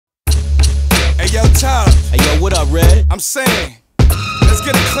Hey yo, Todd. Hey yo, what up, Red? I'm saying, let's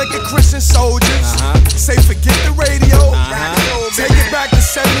get a clique of Christian soldiers. Say forget the radio. Take it back to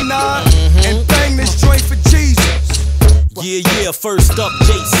 79 and bang this joint for Jesus. Yeah, first up,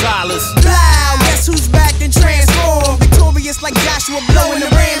 Jay Silas. Loud, guess who's back and transformed? Victorious like Joshua blowing the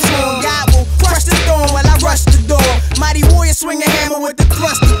ram's horn. God will crush the thorn while I rush the door. Mighty warrior swing a hammer with the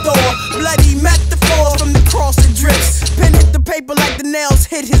thrust of Thor. Bloody metaphors from the cross it drips. Pen hit the paper like the nails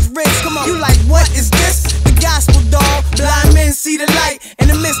hit his wrist. Come on, you like, what is this? The gospel, dog. Blind men see the light in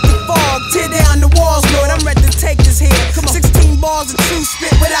the midst of fog. Tear down the walls, Lord, I'm ready to take this here. Come on, 16 bars of true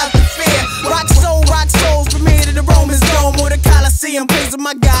spit without the fear. Rock souls from here to the Romans dome or the Coliseum. Praising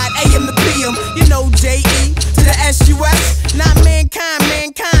my God, AM to PM. You know J.E. to the S.U.S. Not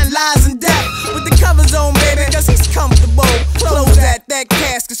mankind, lies and death. With the covers on, baby, cause he's comfortable. Close that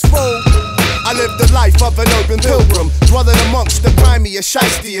casket's full. I live the life of an urban pilgrim, dwelling amongst the grimiest,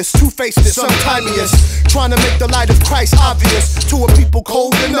 shystiest, two-facedest, sometimiest, trying to make the light of Christ obvious to a people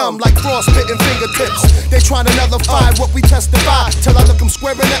cold and numb like frostbitten fingertips. They trying to nullify what we testify, till I look them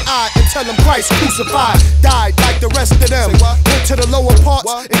square in the eye and tell them Christ crucified, died like the rest of them. Went to the lower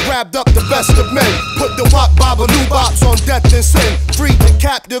parts and grabbed up the best of men, put the wop babaloo bops on death and sin, freed the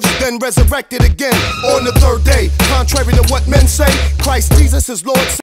captives, then resurrected again on the third day. Contrary to what men say, Christ Jesus is Lord.